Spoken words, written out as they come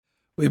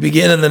We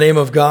begin in the name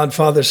of God,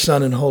 Father,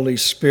 Son, and Holy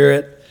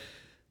Spirit.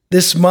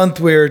 This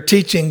month we're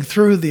teaching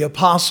through the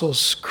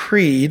Apostles'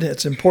 Creed.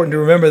 It's important to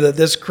remember that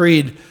this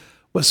creed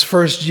was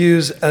first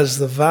used as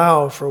the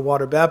vow for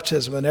water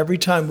baptism. And every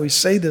time we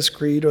say this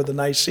creed or the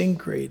Nicene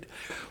Creed,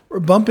 we're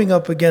bumping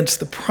up against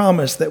the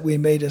promise that we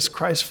made as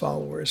Christ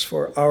followers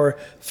for our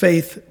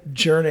faith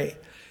journey.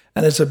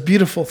 And it's a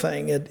beautiful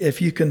thing.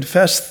 If you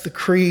confess the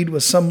creed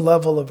with some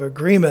level of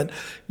agreement,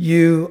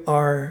 you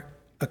are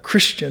a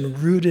Christian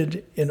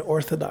rooted in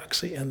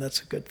orthodoxy, and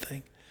that's a good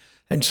thing.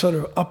 And sort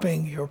of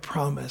upping your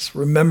promise,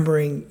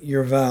 remembering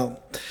your vow.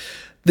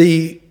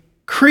 The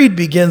creed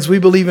begins, we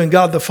believe in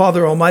God the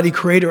Father Almighty,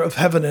 creator of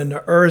heaven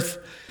and earth.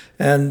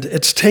 And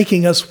it's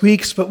taking us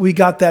weeks, but we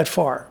got that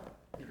far.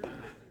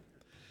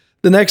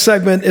 The next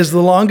segment is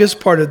the longest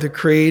part of the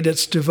creed.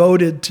 It's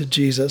devoted to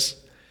Jesus.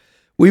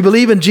 We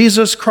believe in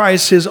Jesus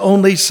Christ, his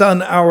only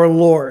Son, our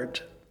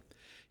Lord.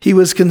 He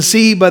was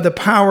conceived by the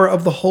power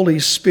of the Holy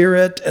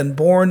Spirit and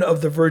born of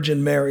the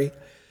Virgin Mary.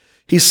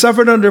 He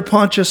suffered under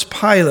Pontius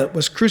Pilate,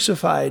 was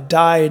crucified,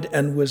 died,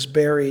 and was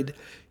buried.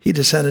 He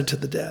descended to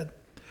the dead.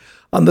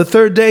 On the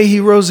third day,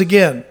 he rose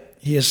again.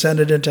 He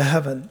ascended into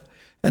heaven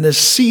and is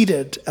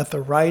seated at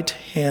the right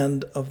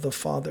hand of the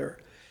Father.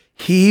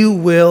 He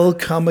will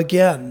come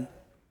again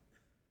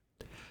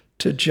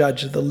to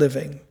judge the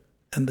living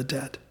and the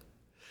dead.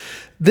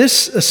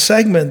 This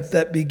segment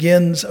that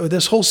begins, or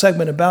this whole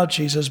segment about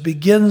Jesus,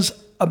 begins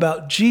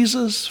about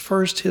Jesus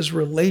first, his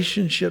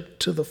relationship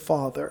to the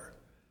Father.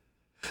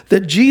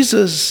 That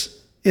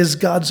Jesus is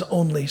God's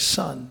only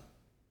Son.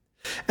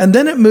 And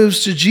then it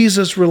moves to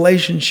Jesus'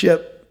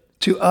 relationship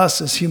to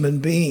us as human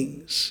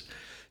beings.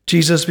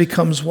 Jesus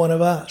becomes one of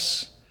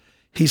us.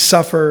 He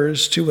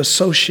suffers to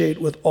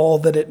associate with all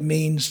that it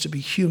means to be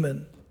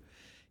human.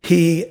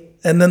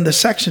 And then the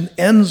section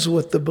ends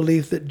with the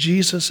belief that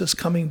Jesus is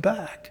coming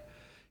back.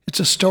 It's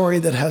a story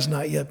that has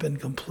not yet been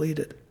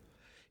completed.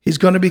 He's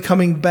going to be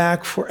coming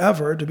back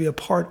forever to be a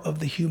part of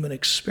the human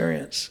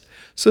experience.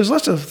 So there's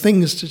lots of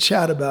things to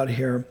chat about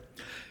here.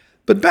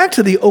 But back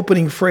to the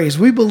opening phrase,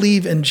 we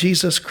believe in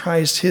Jesus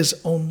Christ,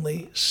 his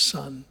only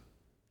Son.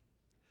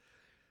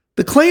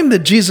 The claim that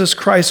Jesus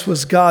Christ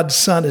was God's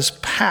Son is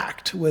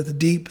packed with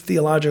deep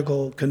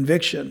theological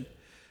conviction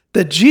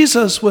that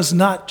Jesus was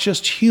not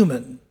just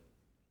human.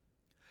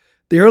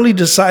 The early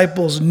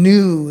disciples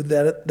knew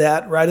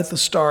that right at the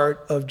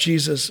start of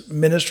Jesus'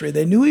 ministry.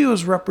 They knew he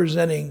was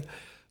representing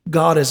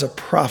God as a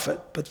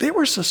prophet, but they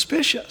were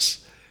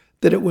suspicious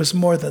that it was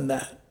more than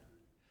that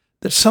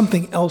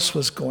something else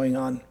was going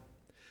on.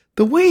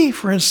 The way,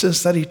 for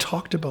instance, that he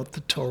talked about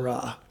the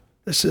Torah,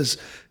 this is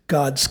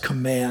God's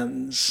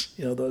commands.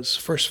 Those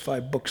first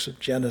 5 books of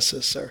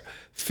Genesis are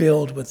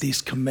filled with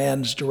these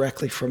commands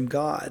directly from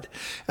God.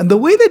 And the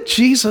way that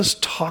Jesus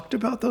talked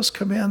about those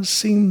commands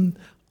seemed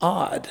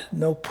odd.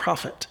 No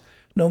prophet.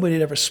 Nobody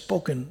had ever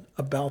spoken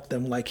about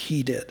them like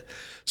he did.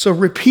 So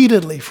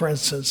repeatedly, for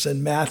instance,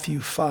 in Matthew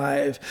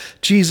 5,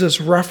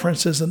 Jesus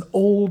references an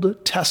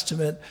Old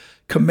Testament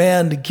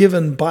command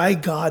given by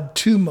God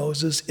to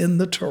Moses in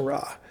the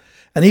Torah.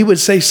 And he would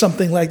say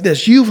something like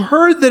this: "You've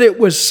heard that it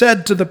was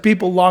said to the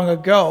people long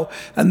ago,"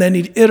 and then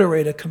he'd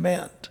iterate a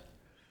command.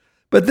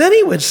 But then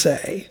he would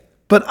say,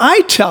 "But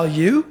I tell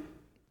you,"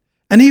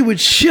 and he would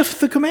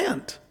shift the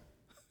command.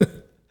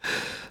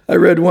 I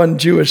read one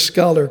Jewish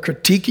scholar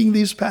critiquing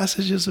these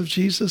passages of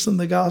Jesus in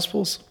the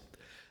Gospels,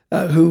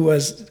 who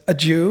was a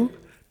Jew,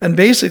 and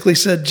basically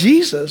said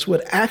Jesus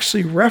would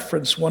actually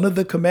reference one of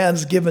the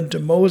commands given to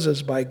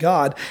Moses by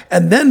God,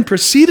 and then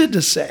proceeded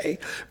to say,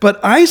 "But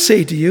I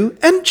say to you,"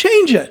 and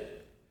change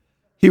it.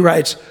 He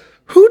writes,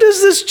 "Who does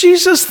this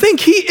Jesus think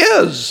he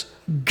is?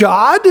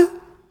 God?"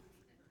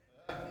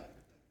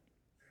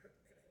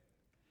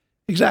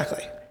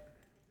 Exactly.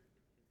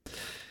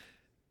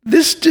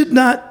 This did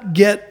not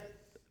get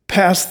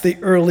past the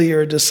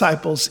earlier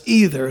disciples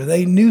either.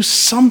 They knew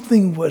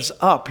something was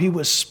up. He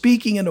was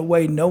speaking in a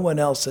way no one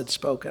else had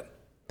spoken.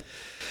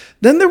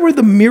 Then there were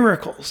the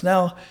miracles.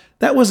 Now,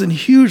 that wasn't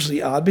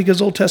hugely odd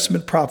because Old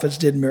Testament prophets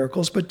did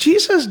miracles, but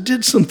Jesus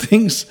did some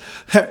things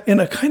in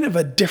a kind of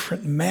a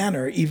different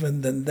manner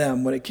even than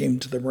them when it came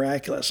to the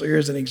miraculous. So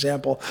here's an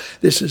example.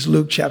 This is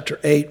Luke chapter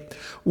 8.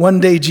 One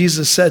day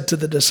Jesus said to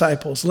the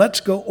disciples,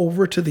 "Let's go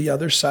over to the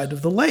other side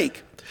of the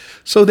lake."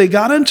 So they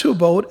got into a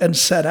boat and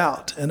set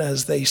out. And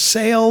as they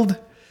sailed,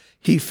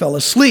 he fell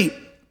asleep.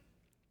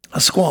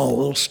 A squall, a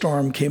little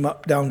storm came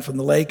up down from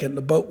the lake, and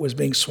the boat was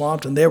being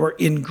swamped, and they were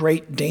in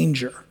great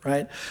danger,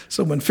 right?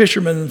 So when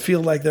fishermen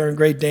feel like they're in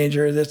great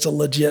danger, it's a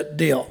legit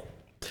deal.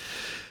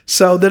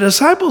 So the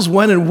disciples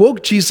went and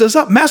woke Jesus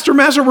up. "Master,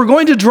 Master, we're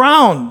going to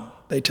drown,"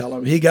 they tell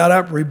him. He got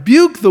up,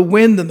 rebuked the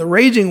wind and the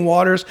raging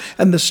waters,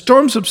 and the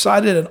storm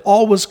subsided, and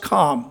all was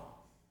calm.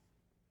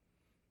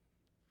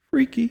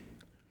 Freaky.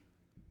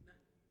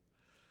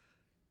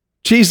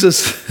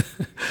 Jesus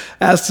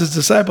asked his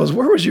disciples,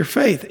 "Where was your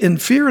faith?" In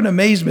fear and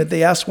amazement,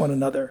 they asked one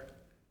another,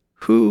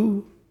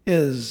 "Who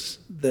is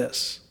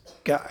this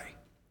guy?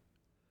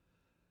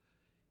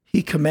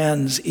 He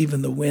commands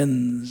even the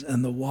winds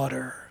and the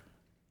water,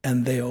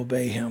 and they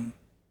obey him."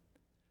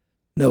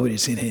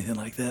 Nobody's seen anything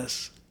like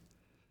this.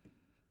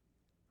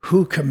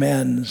 Who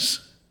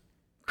commends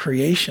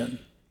creation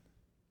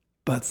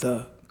but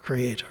the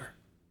Creator?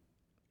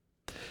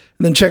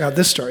 And then check out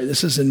this story.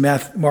 This is in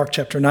Mark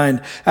chapter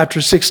 9.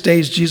 After 6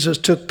 days, Jesus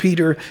took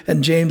Peter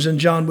and James and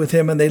John with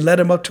him, and they led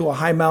him up to a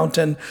high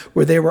mountain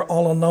where they were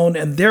all alone,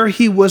 and there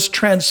he was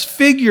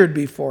transfigured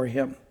before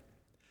him.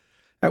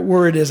 That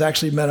word is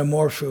actually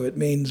metamorpho. It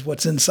means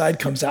what's inside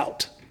comes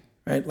out,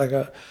 right? Like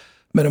a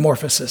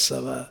metamorphosis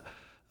of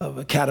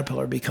a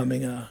caterpillar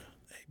becoming a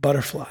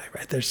butterfly,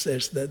 right? There's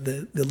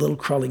the little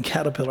crawling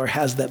caterpillar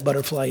has that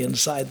butterfly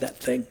inside that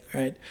thing,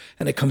 right?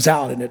 And it comes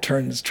out and it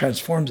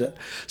transforms it.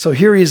 So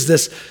here he's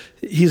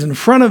in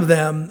front of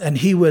them, and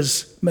he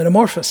was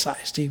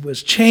metamorphosized. He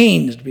was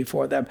changed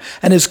before them.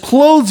 And his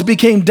clothes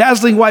became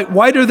dazzling white,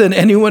 whiter than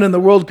anyone in the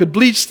world could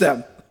bleach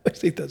them. I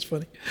think that's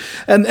funny.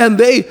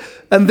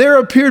 And there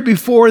appeared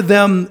before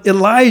them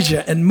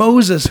Elijah and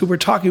Moses, who were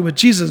talking with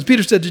Jesus.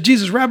 Peter said to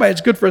Jesus, "Rabbi, it's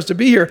good for us to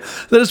be here.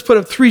 Let us put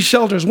up 3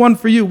 shelters, one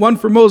for you, one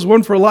for Moses,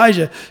 one for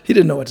Elijah." He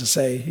didn't know what to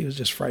say. He was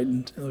just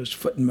frightened. It was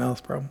foot and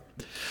mouth problem.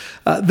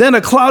 Then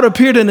a cloud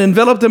appeared and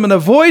enveloped him, and a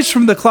voice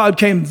from the cloud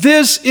came,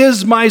 "This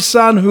is my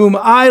son whom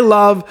I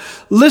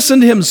love.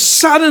 Listen to him."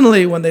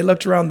 Suddenly, when they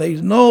looked around, they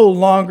no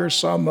longer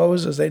saw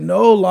Moses. They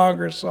no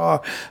longer saw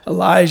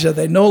Elijah.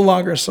 They no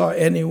longer saw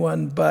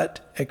anyone but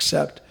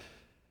except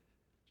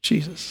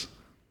Jesus.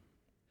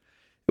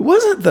 It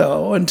wasn't,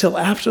 though, until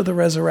after the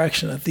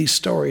resurrection that these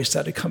stories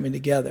started coming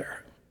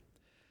together.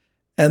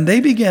 And they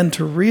began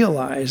to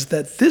realize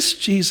that this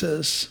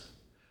Jesus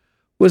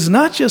was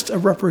not just a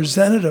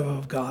representative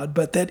of God,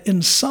 but that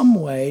in some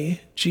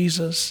way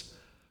Jesus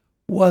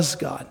was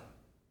God.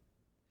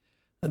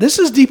 Now, this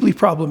is deeply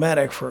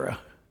problematic for a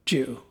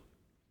Jew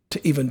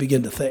to even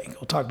begin to think.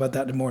 We'll talk about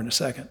that more in a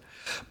second.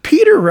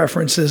 Peter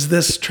references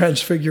this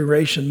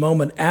transfiguration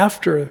moment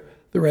after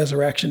the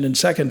resurrection in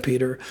 2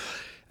 Peter,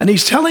 and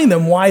he's telling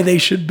them why they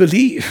should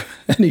believe.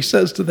 And he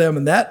says to them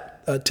in that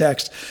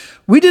text,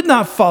 "We did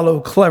not follow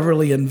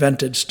cleverly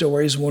invented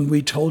stories when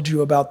we told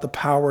you about the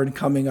power and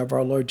coming of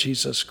our Lord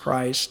Jesus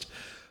Christ,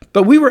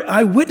 but we were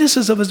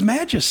eyewitnesses of his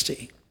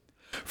majesty.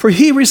 For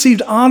he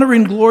received honor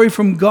and glory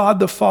from God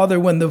the Father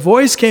when the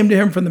voice came to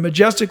him from the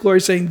majestic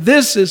glory saying,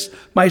 'This is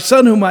my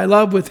son whom I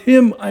love, with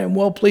him I am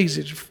well pleased.'"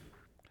 He's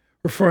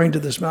referring to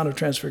this Mount of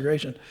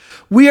Transfiguration.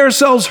 "We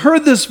ourselves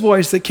heard this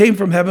voice that came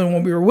from heaven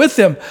when we were with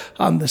him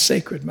on the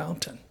sacred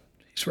mountain."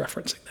 He's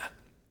referencing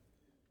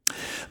that.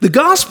 The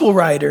gospel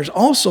writers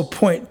also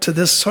point to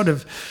this sort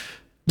of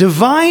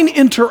divine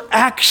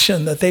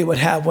interaction that they would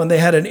have when they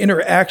had an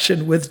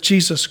interaction with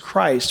Jesus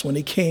Christ when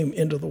he came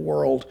into the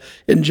world.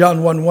 In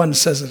John 1:1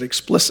 says it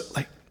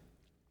explicitly.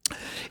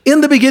 "In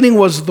the beginning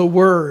was the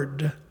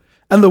Word,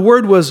 and the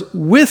Word was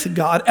with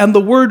God, and the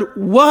Word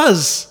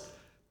was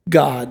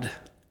God.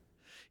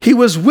 He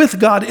was with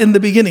God in the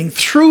beginning.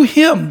 Through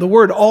him, the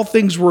Word, all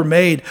things were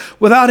made.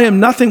 Without him,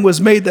 nothing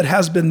was made that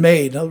has been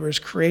made." In other words,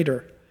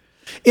 creator.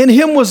 "In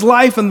him was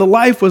life, and the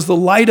life was the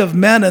light of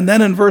men." And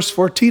then in verse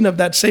 14 of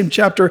that same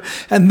chapter,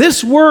 "And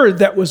this Word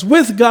that was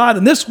with God,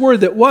 and this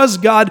Word that was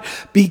God,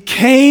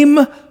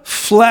 became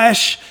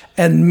flesh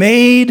and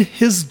made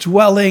his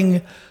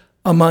dwelling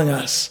among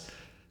us."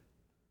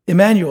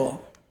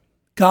 Emmanuel,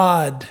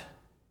 God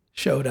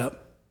showed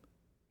up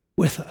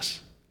with us.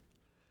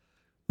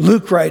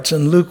 Luke writes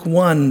in Luke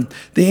 1,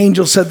 the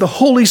angel said, "The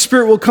Holy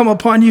Spirit will come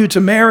upon you to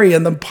Mary,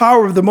 and the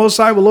power of the Most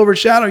High will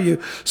overshadow you,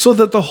 so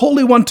that the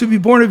Holy One to be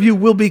born of you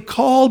will be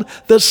called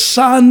the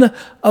Son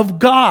of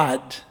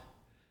God."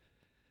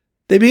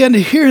 They began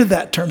to hear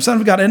that term,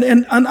 Son of God.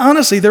 And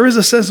honestly, there is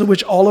a sense in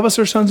which all of us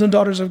are sons and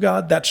daughters of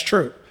God. That's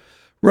true.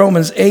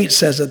 Romans 8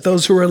 says that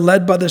those who are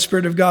led by the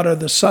Spirit of God are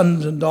the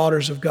sons and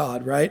daughters of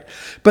God, right?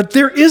 But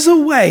there is a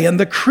way, and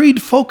the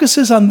creed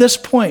focuses on this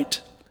point,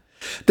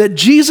 that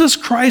Jesus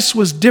Christ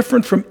was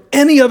different from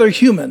any other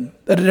human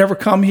that had ever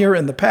come here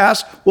in the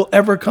past, will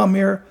ever come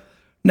here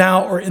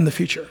now or in the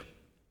future.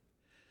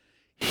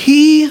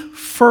 He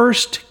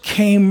first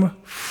came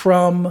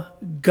from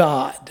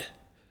God.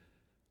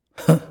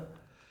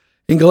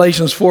 In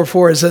Galatians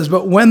 4:4 it says,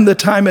 "But when the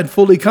time had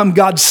fully come,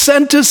 God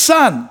sent his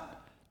son."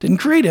 Didn't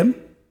create him.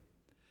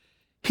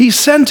 He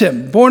sent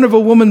him, born of a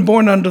woman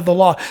born under the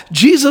law.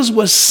 Jesus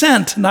was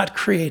sent, not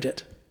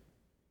created.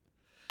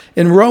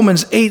 In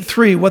Romans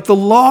 8:3, what the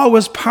law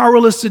was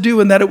powerless to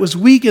do, and that it was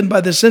weakened by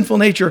the sinful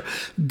nature,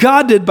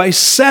 God did by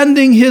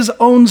sending his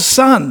own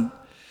son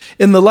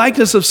in the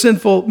likeness of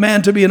sinful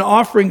man to be an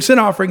offering, sin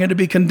offering, and to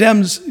be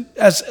condemned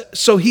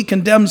so he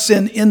condemns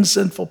sin in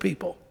sinful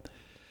people.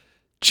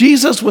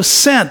 Jesus was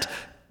sent.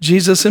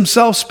 Jesus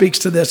himself speaks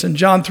to this in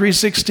John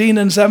 3:16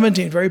 and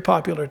 17, very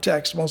popular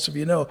text, most of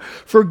you know.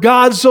 "For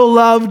God so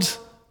loved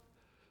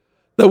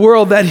the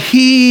world that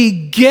he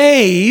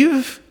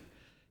gave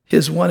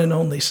his one and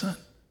only Son,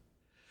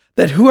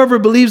 that whoever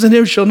believes in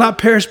him shall not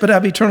perish but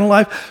have eternal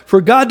life.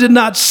 For God did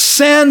not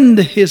send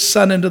his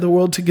Son into the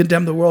world to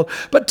condemn the world,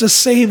 but to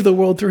save the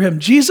world through him."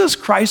 Jesus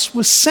Christ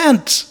was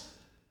sent.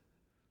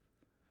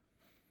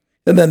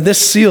 And then this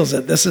seals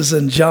it. This is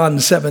in John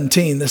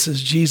 17. This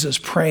is Jesus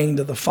praying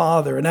to the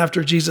Father. And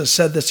after Jesus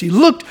said this, he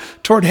looked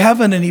toward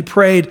heaven and he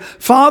prayed,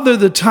 Father,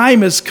 the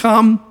time has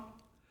come.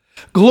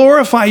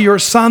 Glorify your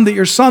Son, that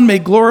your Son may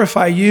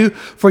glorify you.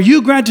 For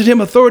you granted him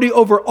authority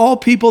over all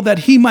people, that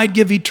he might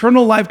give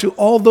eternal life to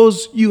all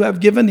those you have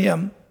given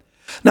him.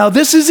 Now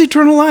this is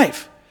eternal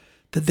life,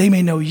 that they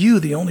may know you,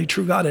 the only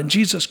true God, and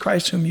Jesus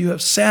Christ, whom you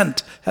have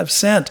sent.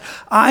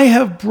 I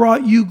have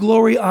brought you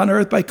glory on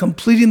earth by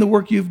completing the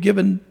work you've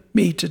given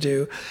me to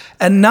do.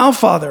 And now,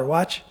 Father,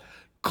 watch,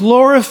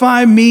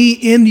 glorify me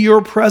in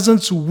your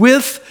presence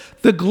with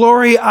the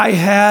glory I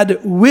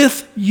had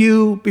with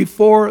you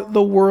before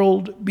the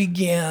world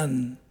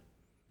began.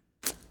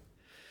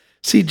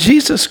 See,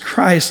 Jesus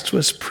Christ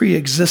was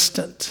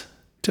pre-existent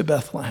to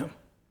Bethlehem.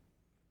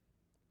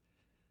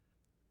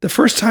 The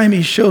first time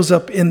he shows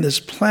up in this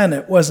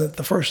planet wasn't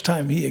the first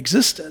time he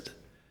existed.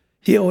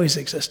 He always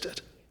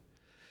existed.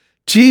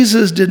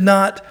 Jesus did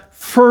not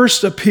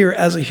first appear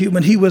as a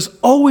human. He was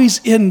always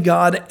in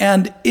God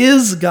and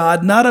is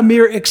God, not a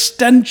mere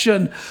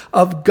extension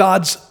of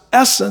God's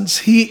essence.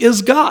 He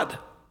is God.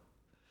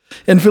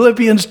 In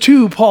Philippians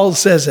 2, Paul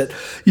says it.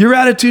 Your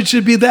attitude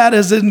should be that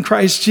as in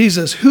Christ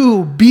Jesus,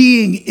 who,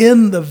 being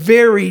in the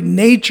very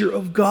nature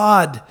of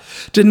God,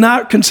 did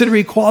not consider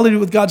equality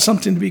with God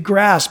something to be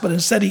grasped, but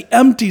instead he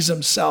empties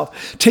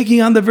himself,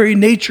 taking on the very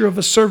nature of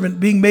a servant,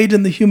 being made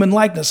in the human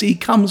likeness. He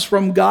comes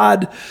from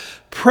God's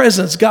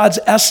presence, God's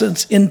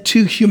essence,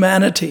 into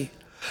humanity.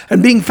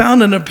 And being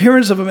found in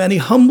appearance of a man, he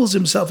humbles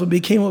himself and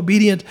became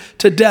obedient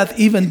to death,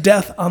 even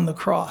death on the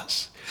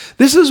cross.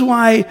 This is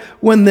why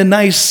when the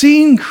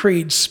Nicene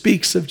Creed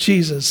speaks of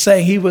Jesus,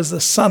 saying he was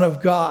the Son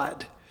of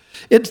God,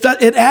 it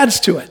adds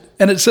to it.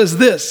 And it says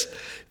this,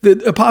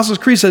 the Apostles'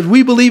 Creed says,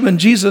 we believe in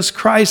Jesus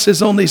Christ,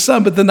 his only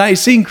Son, but the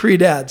Nicene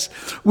Creed adds,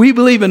 we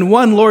believe in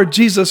one Lord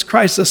Jesus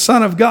Christ, the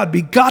Son of God,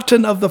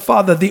 begotten of the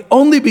Father, the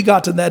only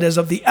begotten, that is,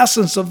 of the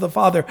essence of the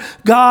Father,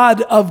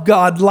 God of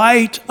God,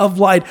 light of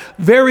light,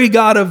 very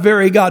God of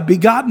very God,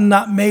 begotten,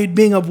 not made,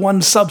 being of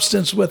one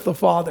substance with the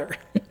Father.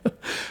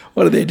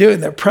 What are they doing?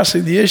 They're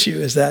pressing the issue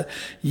is that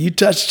you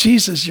touch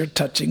Jesus, you're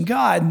touching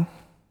God.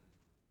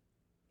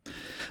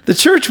 The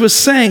church was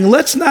saying,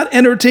 let's not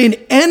entertain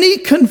any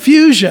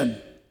confusion.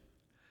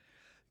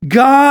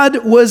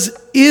 God was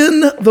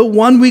in the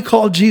one we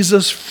call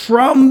Jesus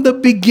from the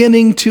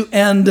beginning to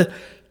end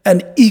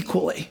and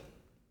equally.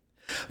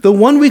 The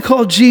one we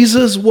call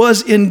Jesus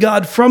was in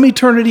God from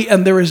eternity,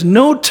 and there is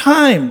no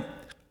time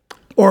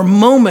or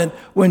moment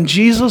when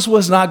Jesus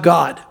was not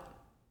God.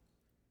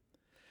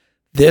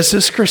 This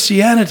is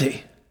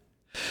Christianity.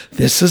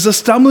 This is a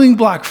stumbling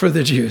block for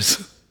the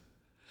Jews.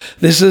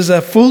 This is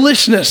a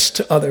foolishness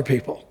to other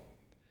people.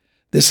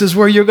 This is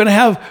where you're going to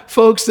have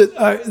folks that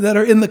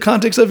are in the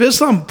context of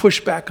Islam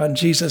push back on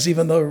Jesus,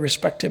 even though we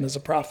respect him as a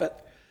prophet.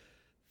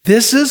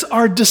 This is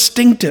our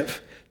distinctive.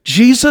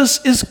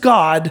 Jesus is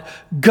God.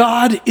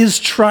 God is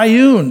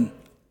triune.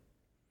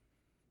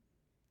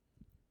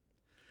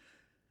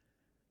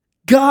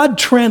 God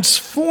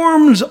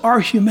transforms our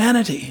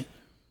humanity.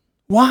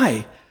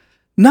 Why?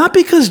 Not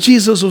because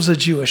Jesus was a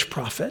Jewish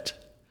prophet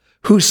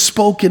who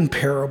spoke in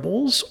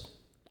parables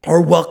or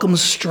welcomed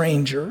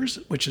strangers,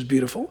 which is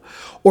beautiful,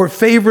 or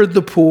favored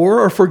the poor,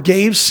 or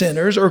forgave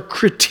sinners, or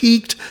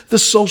critiqued the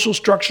social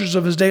structures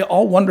of his day,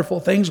 all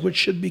wonderful things which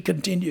should be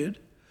continued.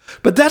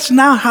 But that's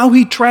not how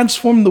he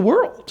transformed the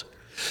world.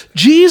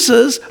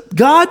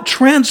 God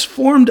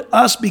transformed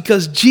us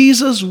because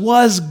Jesus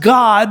was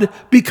God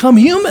become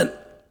human.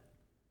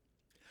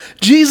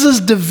 Jesus'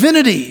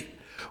 divinity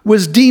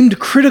was deemed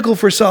critical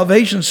for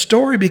salvation's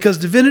story because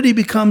divinity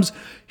becomes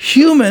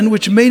human,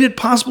 which made it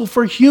possible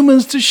for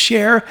humans to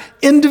share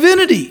in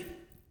divinity.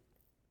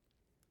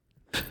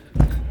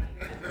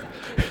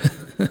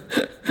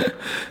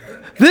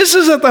 This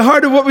is at the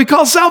heart of what we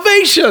call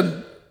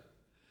salvation.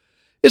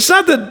 It's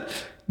not that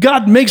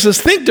God makes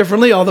us think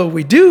differently, although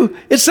we do.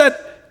 It's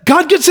that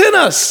God gets in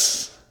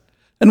us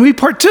and we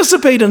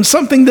participate in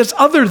something that's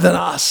other than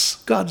us,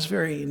 God's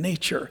very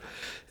nature.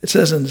 It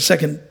says in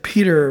 2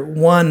 Peter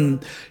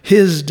 1,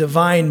 his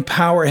divine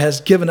power has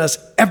given us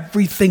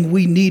everything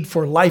we need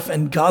for life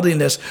and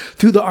godliness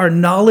through our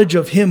knowledge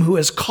of him who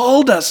has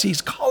called us. He's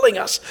calling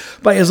us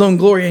by his own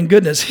glory and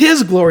goodness,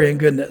 his glory and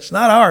goodness,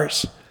 not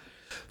ours.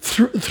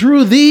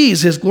 Through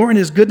these, his glory and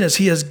his goodness,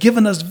 he has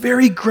given us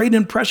very great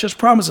and precious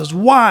promises.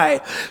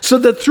 Why? So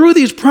that through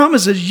these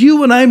promises,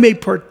 you and I may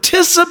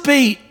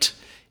participate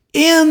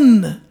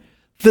in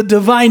the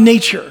divine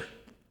nature.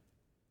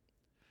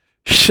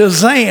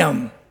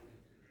 Shazam.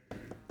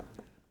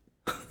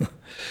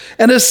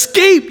 And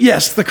escape,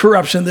 yes, the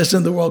corruption that's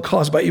in the world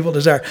caused by evil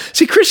desire.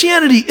 See,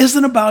 Christianity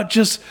isn't about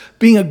just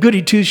being a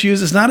goody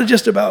two-shoes. It's not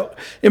just about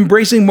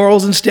embracing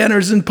morals and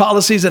standards and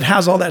policies that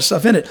has all that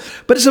stuff in it.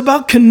 But it's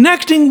about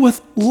connecting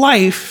with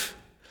life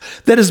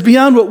that is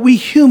beyond what we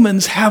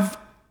humans have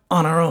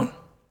on our own.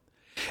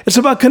 It's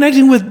about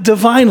connecting with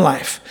divine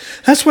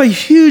life. That's why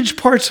huge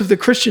parts of the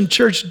Christian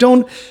church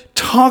don't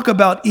talk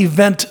about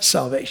event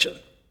salvation.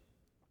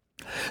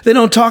 They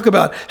don't talk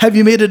about, have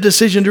you made a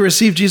decision to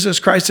receive Jesus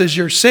Christ as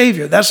your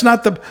Savior? That's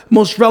not the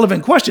most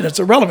relevant question. It's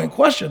a relevant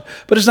question,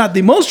 but it's not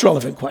the most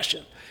relevant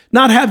question.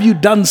 Not have you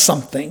done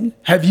something?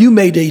 Have you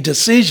made a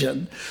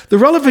decision? The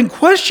relevant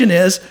question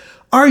is,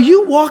 are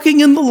you walking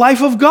in the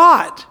life of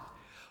God?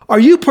 Are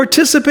you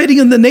participating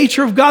in the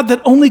nature of God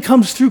that only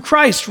comes through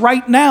Christ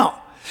right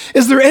now?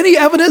 Is there any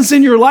evidence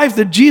in your life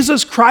that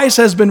Jesus Christ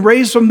has been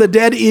raised from the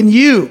dead in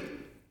you?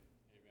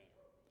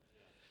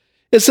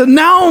 It's a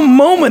now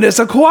moment. It's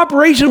a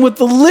cooperation with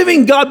the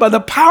living God by the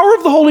power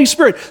of the Holy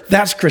Spirit.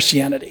 That's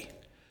Christianity.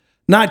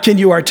 Not can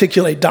you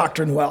articulate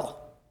doctrine well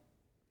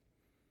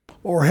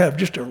or have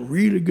just a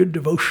really good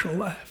devotional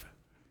life.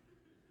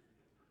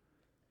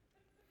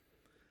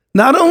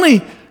 Not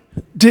only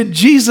did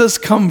Jesus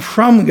come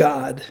from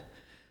God,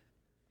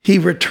 he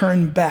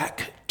returned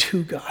back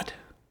to God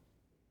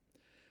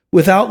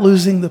without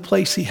losing the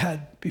place he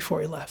had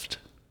before he left.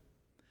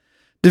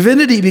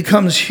 Divinity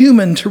becomes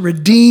human to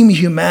redeem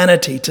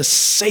humanity, to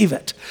save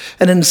it,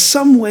 and in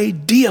some way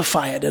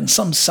deify it in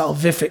some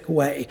salvific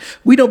way.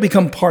 We don't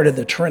become part of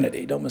the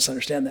Trinity. Don't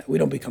misunderstand that. We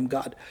don't become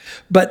God.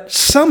 But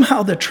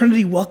somehow the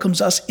Trinity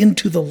welcomes us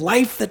into the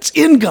life that's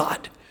in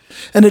God.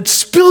 And it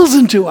spills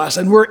into us,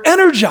 and we're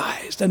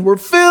energized, and we're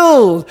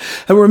filled,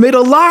 and we're made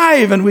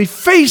alive, and we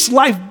face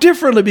life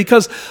differently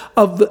because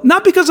of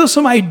not because of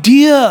some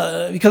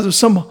idea, because of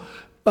some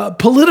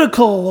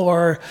political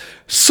or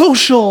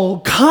social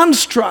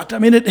construct. I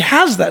mean, it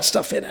has that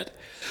stuff in it.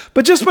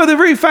 But just by the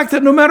very fact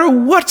that no matter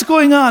what's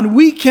going on,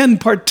 we can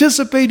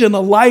participate in a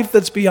life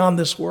that's beyond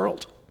this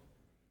world.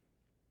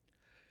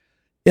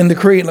 In the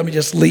Creed, let me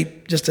just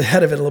leap just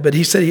ahead of it a little bit.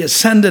 He said he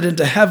ascended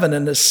into heaven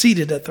and is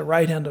seated at the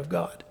right hand of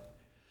God.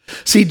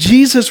 See,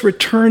 Jesus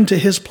returned to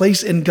his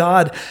place in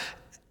God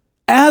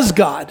as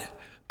God.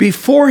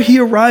 Before he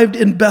arrived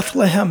in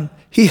Bethlehem,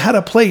 he had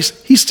a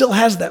place. He still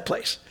has that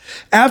place.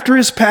 After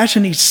his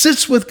passion, he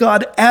sits with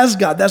God as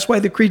God. That's why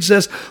the Creed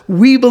says,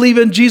 we believe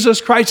in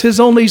Jesus Christ, his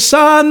only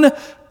Son,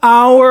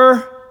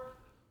 our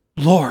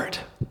Lord.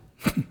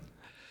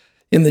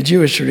 In the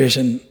Jewish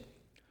tradition,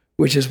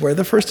 which is where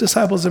the first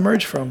disciples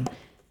emerged from,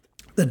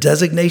 the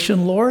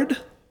designation Lord,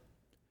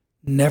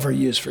 never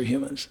used for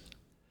humans,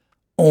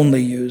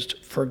 only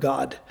used for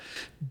God.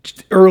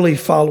 Early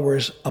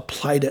followers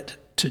applied it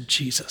to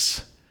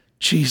Jesus.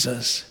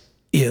 Jesus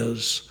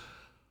is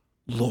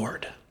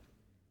Lord.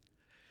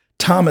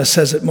 Thomas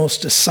says it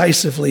most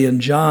decisively in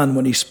John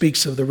when he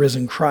speaks of the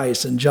risen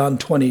Christ. In John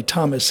 20,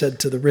 Thomas said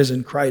to the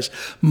risen Christ,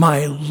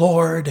 my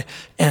Lord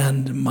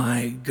and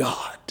my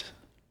God.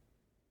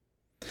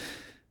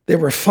 They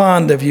were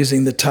fond of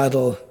using the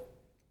title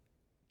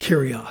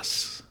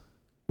Kyrios,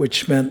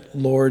 which meant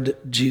Lord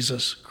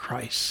Jesus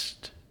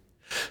Christ.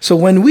 So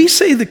when we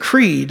say the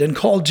creed and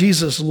call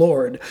Jesus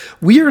Lord,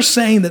 we are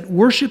saying that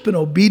worship and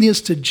obedience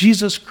to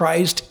Jesus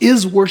Christ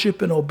is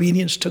worship and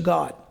obedience to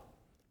God.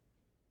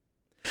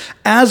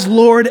 As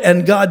Lord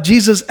and God,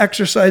 Jesus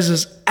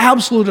exercises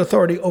absolute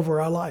authority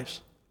over our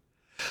lives.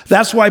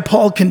 That's why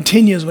Paul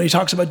continues when he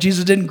talks about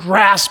Jesus didn't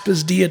grasp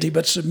his deity,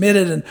 but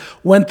submitted and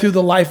went through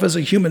the life as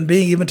a human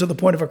being, even to the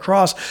point of a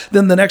cross.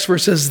 Then the next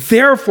verse says,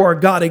 therefore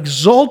God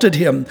exalted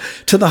him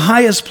to the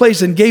highest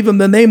place and gave him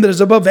the name that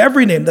is above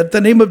every name, that the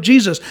name of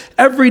Jesus,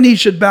 every knee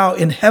should bow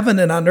in heaven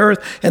and on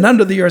earth and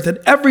under the earth, and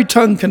every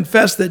tongue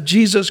confess that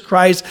Jesus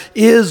Christ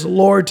is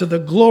Lord, to the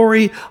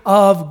glory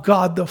of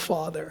God the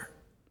Father.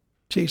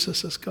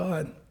 Jesus is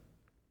God.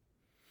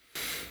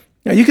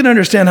 Now, you can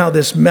understand how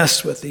this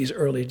messed with these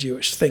early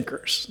Jewish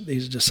thinkers,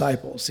 these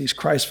disciples, these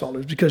Christ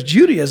followers, because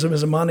Judaism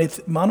is a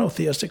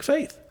monotheistic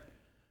faith.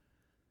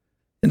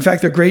 In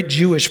fact, the great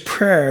Jewish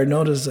prayer,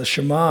 known as the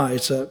Shema,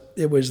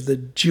 it was the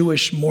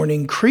Jewish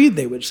morning creed,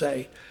 they would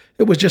say.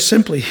 It was just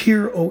simply,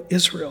 hear, O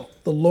Israel,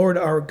 the Lord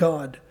our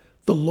God,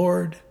 the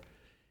Lord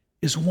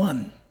is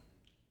one.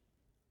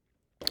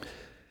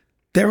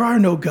 There are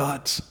no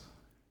gods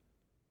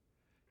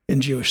in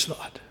Jewish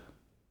thought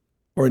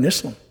or in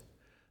Islam.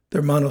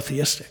 They're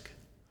monotheistic.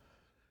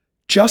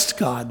 Just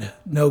God,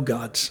 no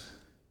gods.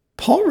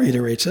 Paul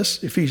reiterates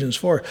this, Ephesians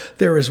 4.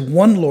 There is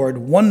one Lord,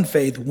 one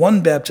faith,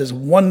 one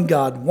baptism, one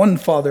God, one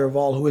Father of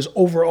all, who is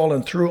over all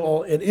and through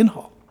all and in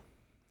all.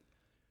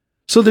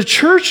 So the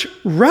church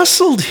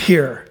wrestled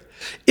here.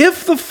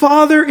 If the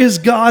Father is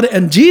God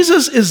and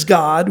Jesus is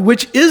God,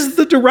 which is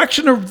the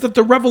direction that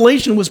the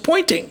revelation was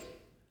pointing,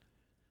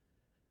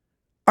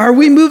 are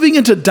we moving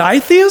into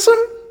ditheism?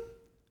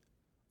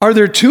 Are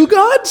there two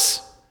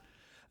gods?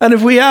 And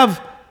if we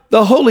have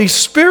the Holy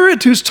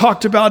Spirit who's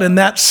talked about in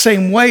that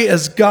same way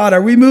as God,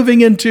 are we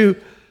moving into,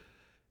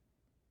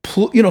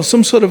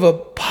 some sort of a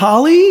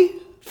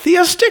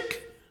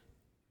polytheistic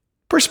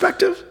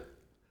perspective?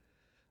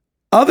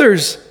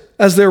 Others,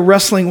 as they're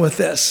wrestling with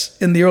this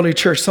in the early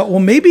church, thought,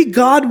 well, maybe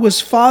God was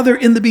Father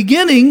in the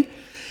beginning,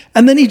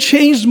 and then he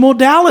changed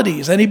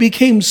modalities, and he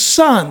became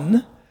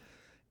Son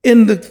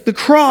in the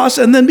cross,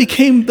 and then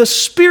became the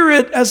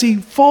Spirit as he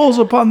falls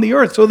upon the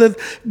earth, so that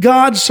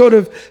God sort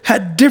of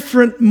had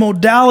different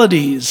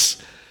modalities.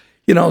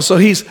 So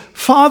he's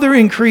Father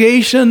in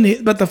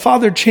creation, but the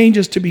Father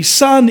changes to be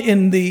Son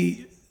in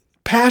the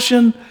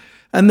passion,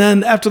 and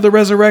then after the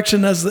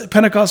resurrection, as the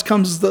Pentecost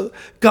comes, the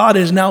God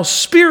is now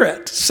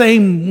spirit.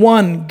 Same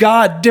one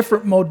God,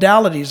 different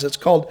modalities. It's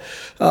called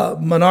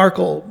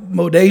monarchical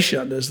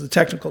modation is the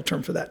technical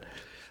term for that.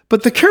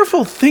 But the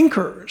careful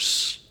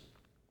thinkers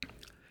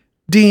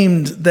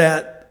deemed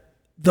that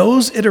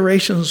those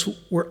iterations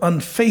were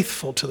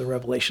unfaithful to the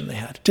revelation they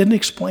had. Didn't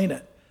explain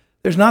it.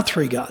 There's not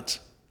three gods.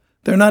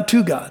 There are not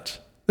two gods.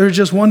 There's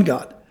just one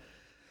God.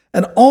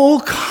 And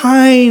all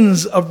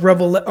kinds of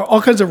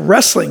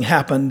wrestling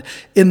happened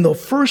in the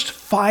first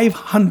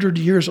 500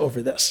 years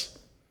over this.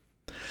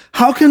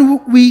 How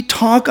can we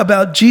talk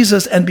about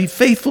Jesus and be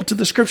faithful to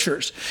the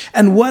scriptures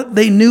and what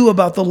they knew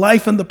about the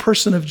life and the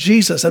person of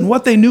Jesus and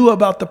what they knew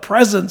about the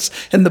presence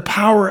and the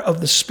power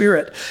of the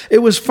Spirit?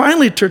 It was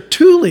finally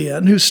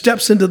Tertullian who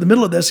steps into the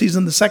middle of this. He's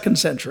in the 2nd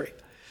century.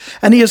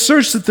 And he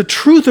asserts that the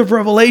truth of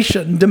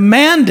revelation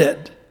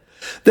demanded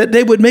that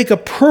they would make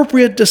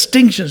appropriate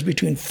distinctions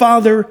between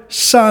Father,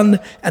 Son,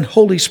 and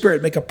Holy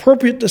Spirit, make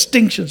appropriate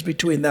distinctions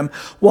between them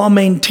while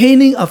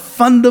maintaining a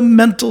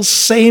fundamental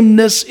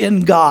sameness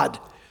in God,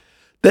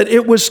 that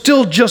it was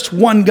still just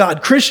one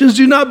God. Christians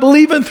do not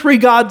believe in three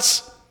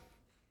gods.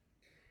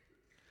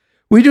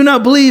 We do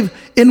not believe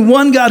in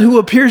one God who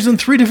appears in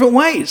three different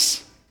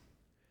ways.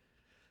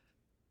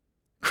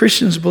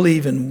 Christians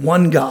believe in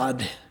one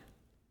God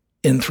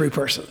in three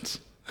persons.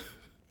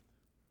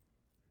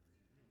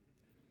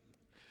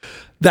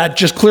 That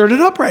just cleared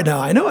it up right now.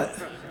 I know it.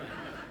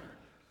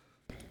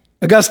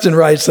 Augustine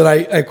writes, and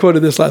I quoted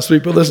this last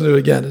week, but listen to it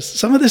again.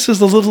 Some of this is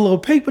a little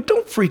opaque, but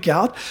don't freak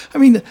out. I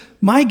mean,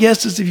 my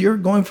guess is if you're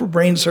going for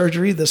brain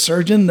surgery, the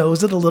surgeon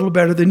knows it a little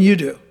better than you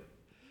do.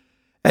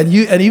 And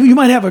even you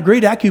might have a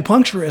great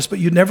acupuncturist, but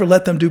you'd never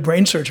let them do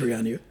brain surgery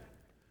on you.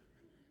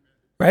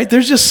 Right?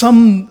 There's just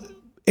some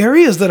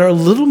areas that are a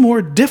little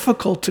more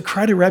difficult to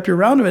try to wrap your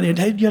around them, and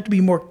you have to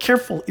be more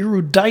careful,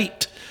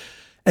 erudite,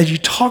 as you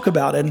talk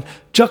about and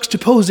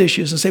juxtapose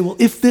issues and say, well,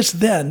 if this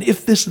then,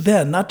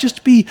 not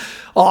just be,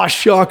 oh,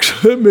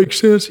 shucks, that makes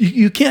sense.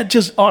 You can't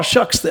just, oh,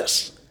 shucks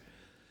this.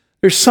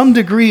 There's some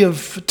degree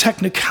of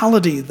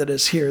technicality that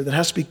is here that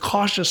has to be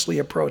cautiously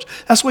approached.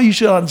 That's why you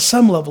should, on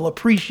some level,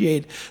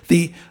 appreciate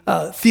the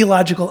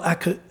theological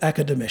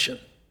academician,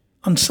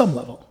 on some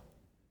level.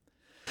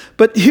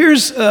 But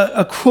here's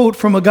a quote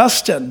from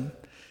Augustine,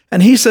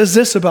 and he says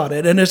this about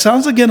it, and it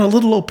sounds, again, a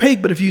little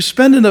opaque, but if you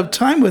spend enough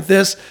time with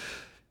this,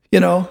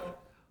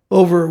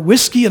 over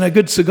whiskey and a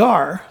good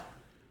cigar,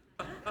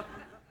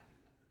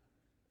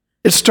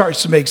 it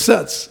starts to make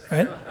sense,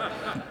 right?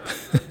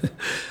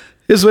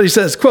 Here's what he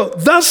says,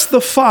 quote, "Thus the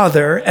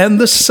Father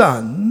and the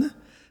Son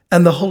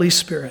and the Holy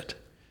Spirit,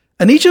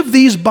 and each of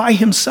these by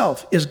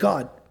himself is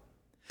God.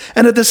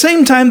 And at the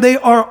same time, they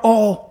are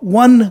all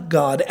one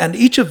God, and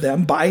each of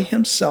them by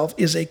himself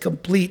is a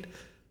complete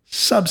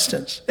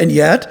substance. And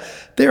yet,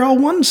 they are all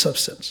one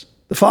substance.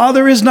 The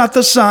Father is not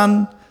the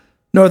Son,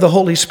 nor the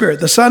Holy Spirit.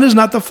 The Son is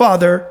not the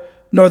Father,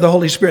 nor the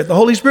Holy Spirit. The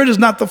Holy Spirit is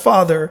not the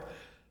Father,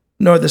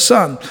 nor the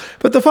Son.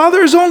 But the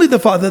Father is only the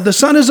Father. The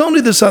Son is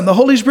only the Son. The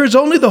Holy Spirit is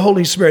only the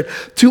Holy Spirit.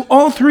 To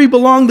all three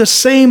belong the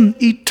same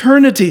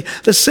eternity,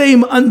 the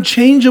same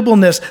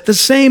unchangeableness, the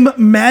same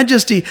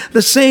majesty,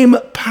 the same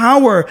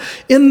power.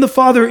 In the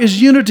Father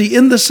is unity.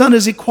 In the Son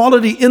is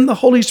equality. In the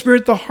Holy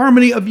Spirit, the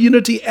harmony of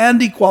unity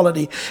and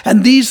equality.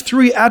 And these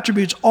three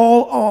attributes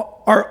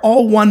are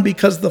all one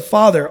because the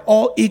Father,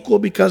 all equal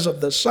because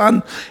of the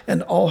Son,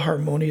 and all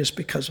harmonious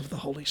because of the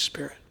Holy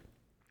Spirit."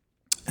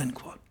 End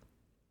quote.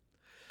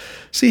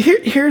 See,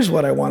 here's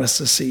what I want us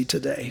to see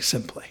today,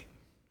 simply.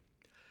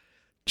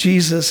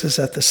 Jesus is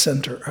at the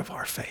center of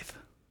our faith.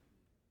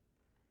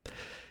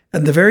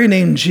 And the very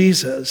name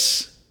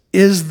Jesus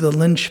is the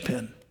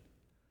linchpin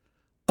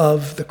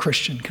of the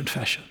Christian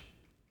confession.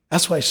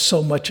 That's why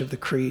so much of the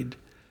creed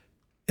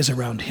is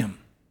around him.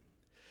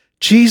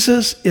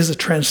 Jesus is a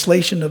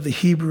translation of the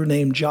Hebrew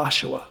name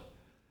Joshua,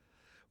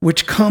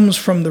 which comes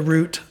from the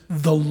root,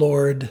 the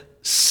Lord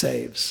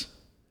saves.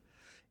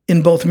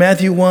 In both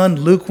Matthew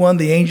 1, Luke 1,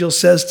 the angel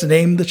says to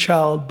name the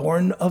child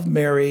born of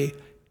Mary,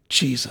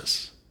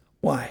 Jesus.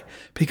 Why?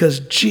 Because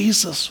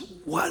Jesus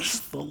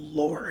was the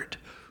Lord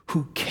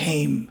who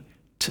came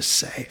to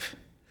save.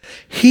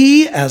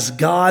 He, as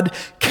God,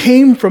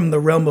 came from the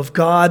realm of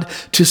God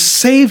to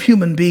save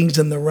human beings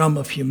in the realm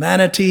of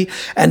humanity,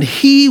 and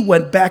he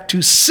went back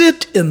to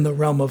sit in the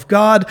realm of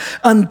God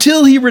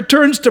until he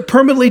returns to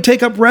permanently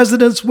take up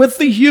residence with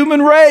the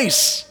human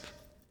race.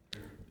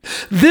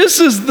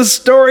 This is the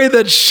story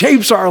that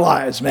shapes our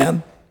lives,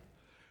 man.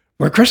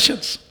 We're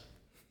Christians.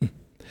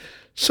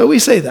 So we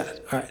say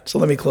that. All right, so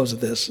let me close with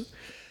this.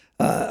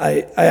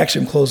 I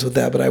actually am closed with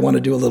that, but I want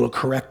to do a little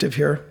corrective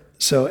here.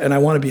 And I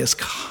want to be as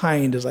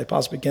kind as I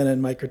possibly can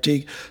in my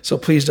critique, so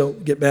please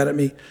don't get mad at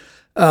me.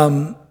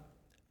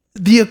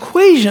 The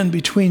equation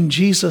between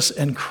Jesus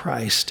and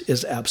Christ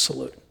is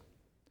absolute.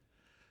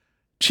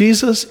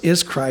 Jesus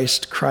is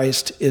Christ,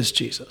 Christ is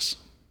Jesus.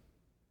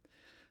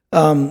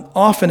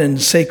 Often in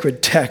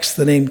sacred texts,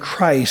 the name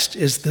Christ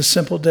is the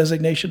simple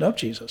designation of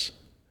Jesus.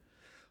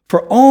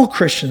 For all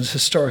Christians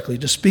historically,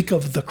 to speak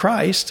of the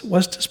Christ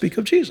was to speak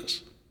of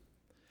Jesus.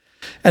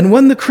 And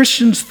when the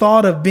Christians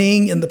thought of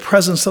being in the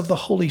presence of the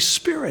Holy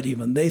Spirit,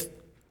 even, they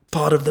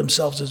thought of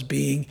themselves as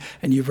being,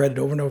 and you've read it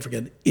over and over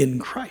again, in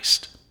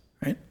Christ,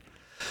 right?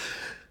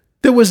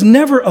 There was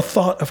never a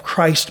thought of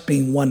Christ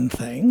being one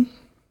thing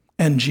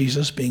and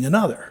Jesus being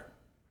another.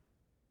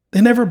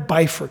 They never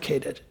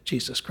bifurcated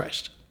Jesus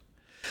Christ.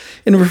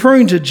 In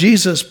referring to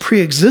Jesus'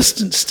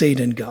 pre-existent state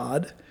in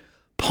God,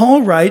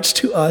 Paul writes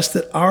to us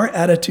that our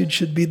attitude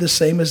should be the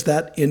same as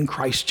that in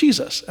Christ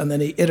Jesus. And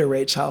then he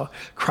iterates how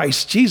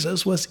Christ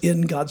Jesus was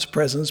in God's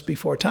presence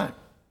before time.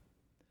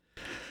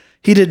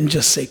 He didn't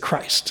just say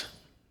Christ.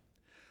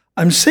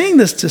 I'm saying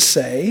this to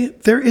say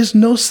there is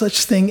no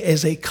such thing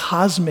as a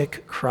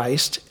cosmic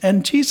Christ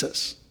and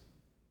Jesus.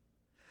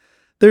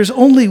 There's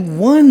only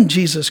one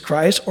Jesus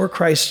Christ or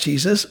Christ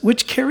Jesus,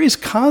 which carries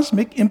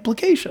cosmic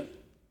implication,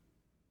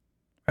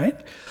 right?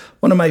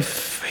 One of my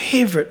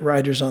favorite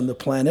writers on the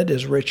planet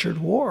is Richard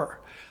Rohr.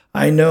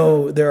 I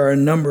know there are a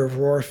number of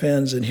Rohr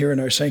fans here in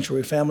our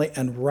sanctuary family,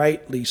 and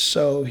rightly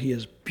so. He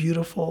is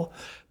beautiful,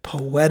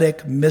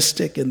 poetic,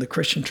 mystic in the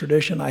Christian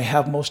tradition. I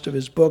have most of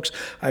his books.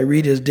 I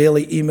read his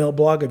daily email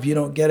blog. If you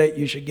don't get it,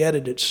 you should get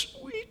it. It's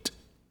sweet.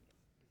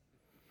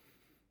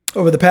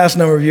 Over the past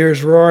number of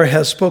years, Rohr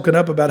has spoken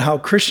up about how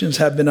Christians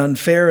have been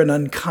unfair and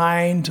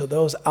unkind to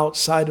those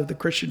outside of the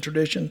Christian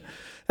tradition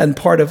and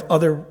part of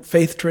other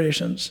faith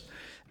traditions.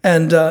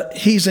 And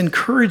he's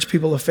encouraged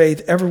people of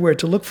faith everywhere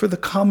to look for the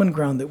common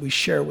ground that we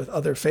share with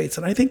other faiths.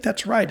 And I think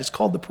that's right. It's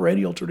called the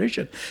perennial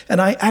tradition. And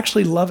I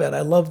actually love it.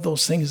 I love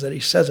those things that he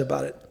says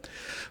about it.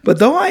 But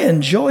though I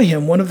enjoy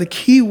him, one of the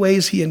key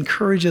ways he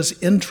encourages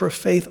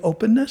intra-faith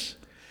openness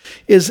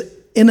is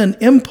in an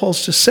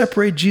impulse to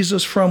separate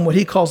Jesus from what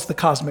he calls the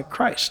cosmic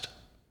Christ,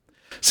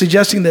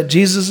 suggesting that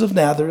Jesus of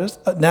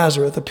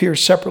Nazareth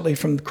appears separately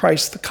from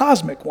Christ, the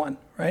cosmic one,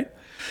 right?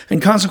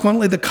 And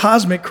consequently, the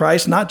cosmic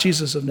Christ, not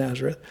Jesus of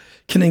Nazareth,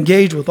 can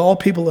engage with all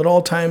people at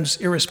all times,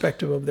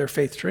 irrespective of their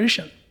faith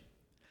tradition.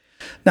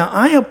 Now,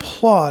 I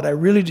applaud, I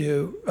really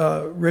do,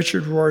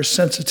 Richard Rohr's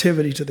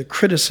sensitivity to the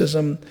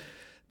criticism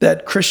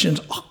that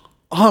Christians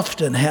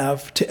often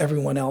have to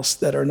everyone else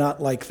that are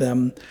not like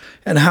them,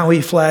 and how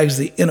he flags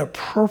the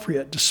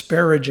inappropriate,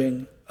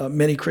 disparaging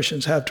many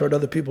Christians have toward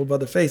other people of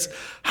other faiths.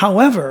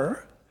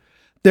 However,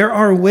 there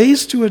are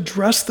ways to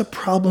address the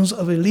problems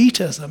of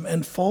elitism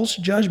and false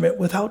judgment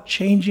without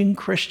changing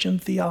Christian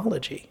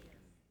theology.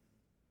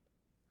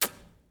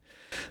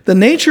 The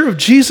nature of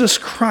Jesus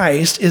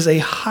Christ is a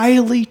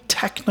highly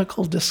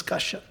technical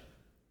discussion,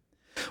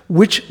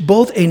 which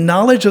both a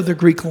knowledge of the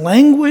Greek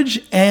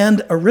language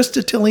and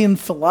Aristotelian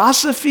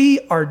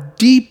philosophy are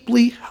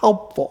deeply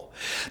helpful.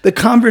 The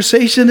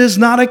conversation is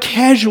not a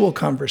casual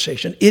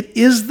conversation. It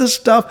is the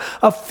stuff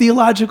of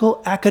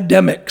theological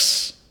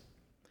academics.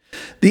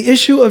 The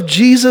issue of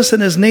Jesus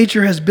and his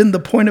nature has been the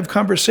point of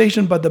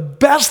conversation by the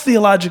best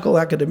theological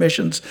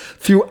academicians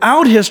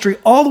throughout history,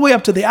 all the way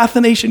up to the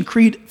Athanasian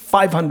Creed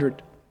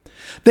 500.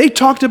 They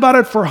talked about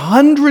it for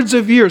hundreds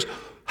of years.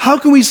 How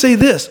can we say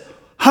this?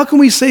 How can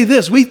we say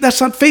this? That's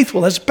not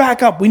faithful. Let's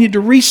back up. We need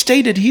to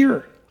restate it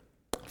here.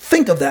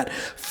 Think of that.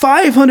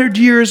 500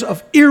 years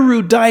of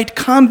erudite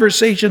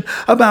conversation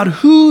about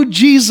who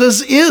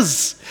Jesus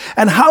is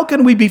and how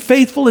can we be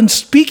faithful in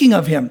speaking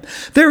of him.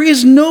 There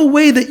is no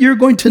way that you're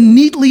going to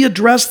neatly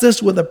address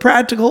this with a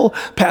practical,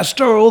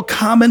 pastoral,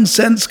 common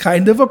sense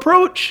kind of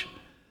approach.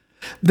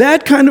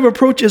 That kind of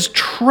approach is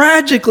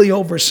tragically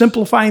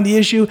oversimplifying the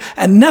issue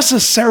and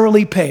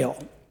necessarily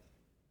pale.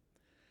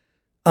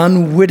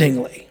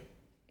 Unwittingly,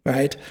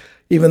 right?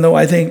 Even though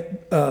I think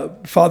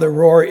Father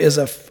Rohr is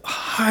a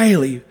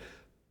highly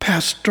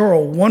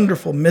pastoral,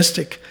 wonderful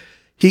mystic,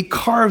 he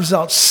carves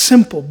out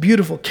simple,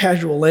 beautiful,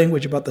 casual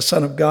language about the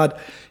Son of God.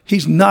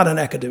 He's not an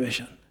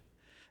academician.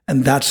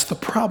 And that's the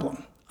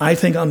problem. I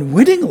think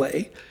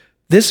unwittingly,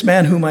 this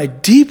man whom I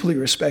deeply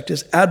respect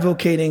is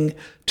advocating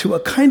to a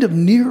kind of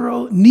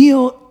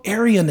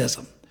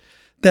neo-Arianism.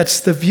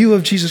 That's the view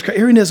of Jesus Christ.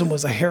 Arianism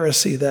was a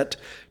heresy that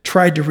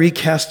tried to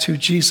recast who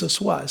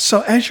Jesus was.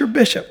 So as your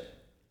bishop,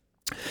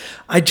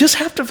 I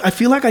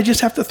feel like I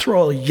just have to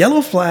throw a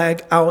yellow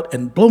flag out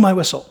and blow my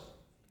whistle,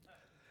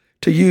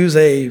 to use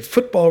a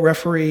football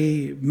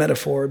referee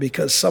metaphor,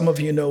 because some of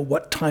you know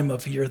what time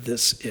of year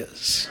this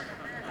is.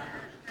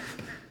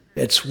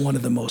 It's one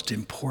of the most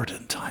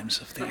important times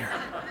of the year.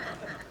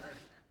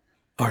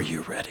 Are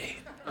you ready?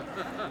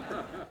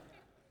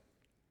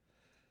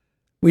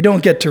 We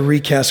don't get to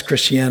recast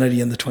Christianity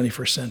in the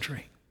 21st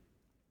century.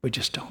 We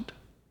just don't.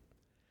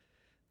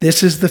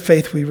 This is the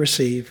faith we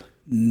receive.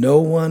 No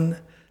one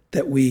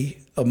that we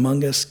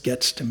among us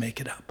gets to make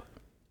it up.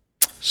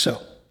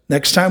 So,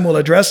 next time we'll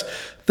address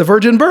the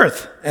virgin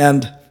birth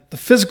and the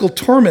physical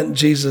torment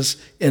Jesus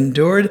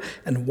endured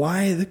and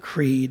why the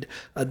creed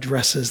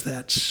addresses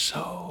that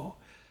so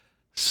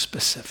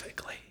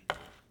specifically.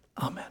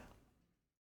 Amen.